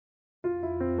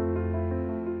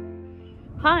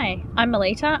Hi, I'm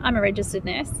Melita. I'm a registered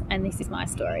nurse and this is my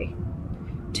story.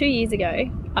 2 years ago,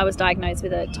 I was diagnosed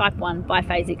with a type 1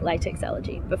 biphasic latex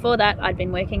allergy. Before that, I'd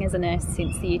been working as a nurse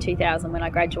since the year 2000 when I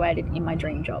graduated in my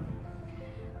dream job.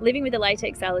 Living with a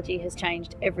latex allergy has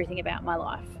changed everything about my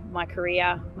life, my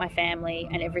career, my family,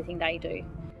 and everything they do.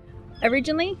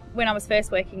 Originally, when I was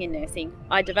first working in nursing,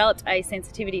 I developed a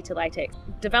sensitivity to latex,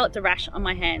 developed a rash on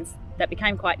my hands that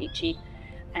became quite itchy,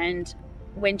 and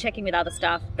when checking with other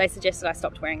staff, they suggested I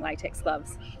stopped wearing latex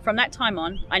gloves. From that time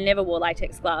on, I never wore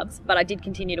latex gloves, but I did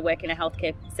continue to work in a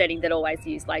healthcare setting that always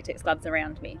used latex gloves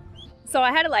around me. So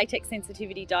I had a latex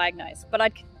sensitivity diagnosed, but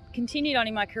I'd continued on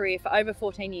in my career for over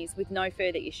 14 years with no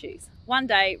further issues. One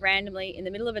day, randomly, in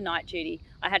the middle of a night duty,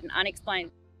 I had an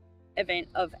unexplained event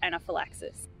of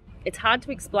anaphylaxis. It's hard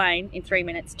to explain in 3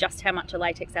 minutes just how much a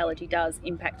latex allergy does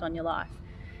impact on your life.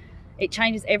 It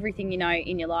changes everything you know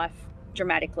in your life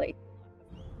dramatically.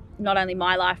 Not only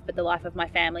my life, but the life of my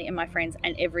family and my friends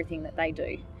and everything that they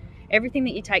do. Everything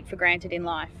that you take for granted in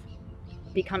life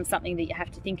becomes something that you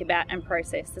have to think about and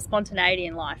process. The spontaneity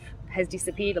in life has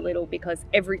disappeared a little because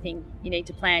everything you need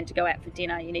to plan to go out for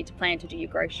dinner, you need to plan to do your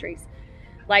groceries.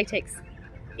 Latex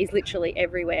is literally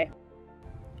everywhere.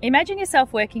 Imagine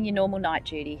yourself working your normal night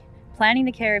duty, planning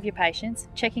the care of your patients,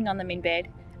 checking on them in bed,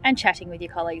 and chatting with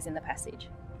your colleagues in the passage.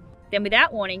 Then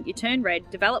without warning, you turn red,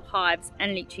 develop hives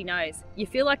and an itchy nose. You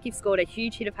feel like you've scored a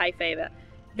huge hit of hay fever.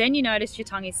 Then you notice your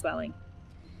tongue is swelling.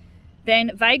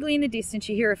 Then vaguely in the distance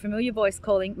you hear a familiar voice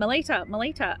calling, "Melita,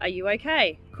 Melita, are you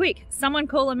okay? Quick, someone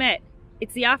call a Met."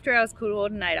 It's the after hours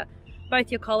coordinator,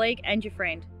 both your colleague and your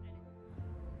friend.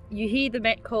 You hear the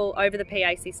Met call over the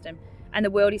PA system and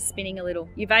the world is spinning a little.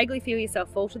 You vaguely feel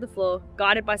yourself fall to the floor,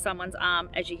 guided by someone's arm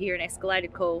as you hear an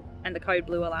escalated call and the code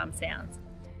blue alarm sounds.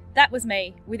 That was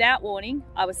me. Without warning,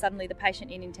 I was suddenly the patient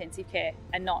in intensive care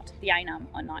and not the ANUM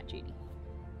on night duty.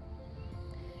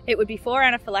 It would be 4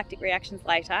 anaphylactic reactions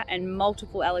later and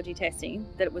multiple allergy testing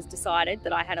that it was decided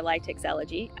that I had a latex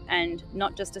allergy, and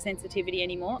not just a sensitivity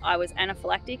anymore. I was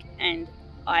anaphylactic and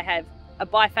I have a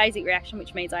biphasic reaction,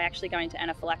 which means I actually go into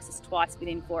anaphylaxis twice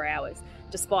within 4 hours,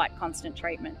 despite constant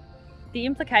treatment. The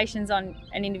implications on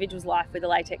an individual's life with a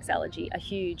latex allergy are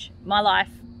huge. My life,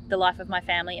 the life of my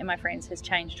family and my friends has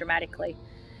changed dramatically.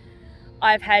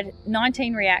 I've had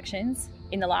 19 reactions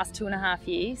in the last 2.5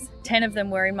 years. 10 of them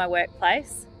were in my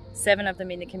workplace, 7 of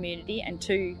them in the community, and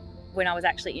 2 when I was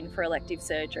actually in for elective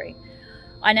surgery.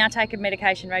 I now take a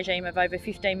medication regime of over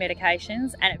 15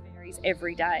 medications and it varies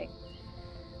every day.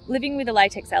 Living with a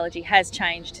latex allergy has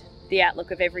changed the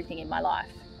outlook of everything in my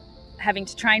life. Having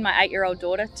to train my 8-year-old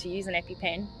daughter to use an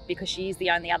EpiPen because she is the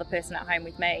only other person at home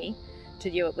with me to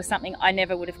do it was something I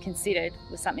never would have considered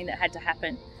was something that had to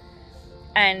happen.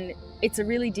 And it's a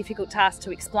really difficult task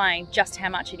to explain just how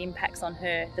much it impacts on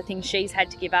her, the things she's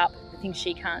had to give up, the things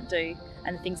she can't do,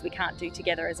 and the things we can't do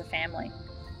together as a family.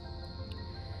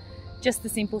 Just the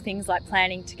simple things like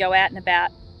planning to go out and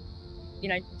about,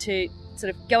 to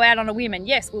sort of go out on a whim and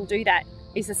yes, we'll do that,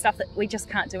 is the stuff that we just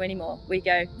can't do anymore. We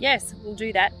go, yes, we'll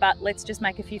do that, but let's just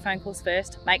make a few phone calls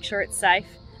first, make sure it's safe,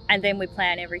 and then we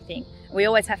plan everything. We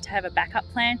always have to have a backup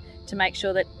plan to make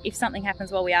sure that if something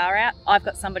happens while we are out, I've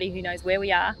got somebody who knows where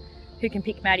we are, who can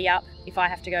pick Maddie up if I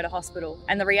have to go to hospital.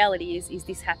 And the reality is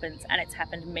this happens, and it's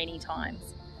happened many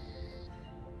times.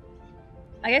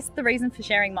 I guess the reason for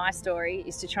sharing my story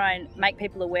is to try and make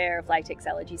people aware of latex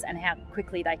allergies and how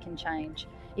quickly they can change.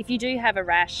 If you do have a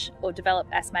rash or develop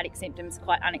asthmatic symptoms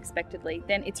quite unexpectedly,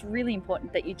 then it's really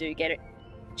important that you do get it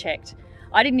checked.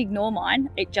 I didn't ignore mine,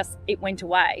 it went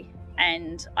away,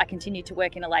 and I continued to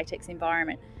work in a latex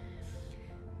environment.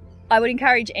 I would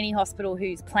encourage any hospital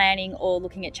who's planning or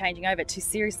looking at changing over to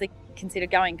seriously consider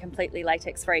going completely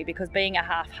latex free, because being a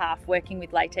half-half working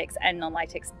with latex and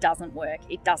non-latex doesn't work.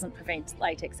 It doesn't prevent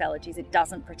latex allergies, it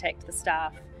doesn't protect the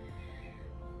staff.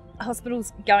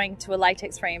 Hospitals going to a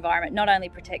latex free environment not only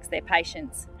protects their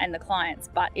patients and the clients,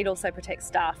 but it also protects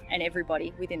staff and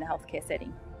everybody within the healthcare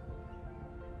setting.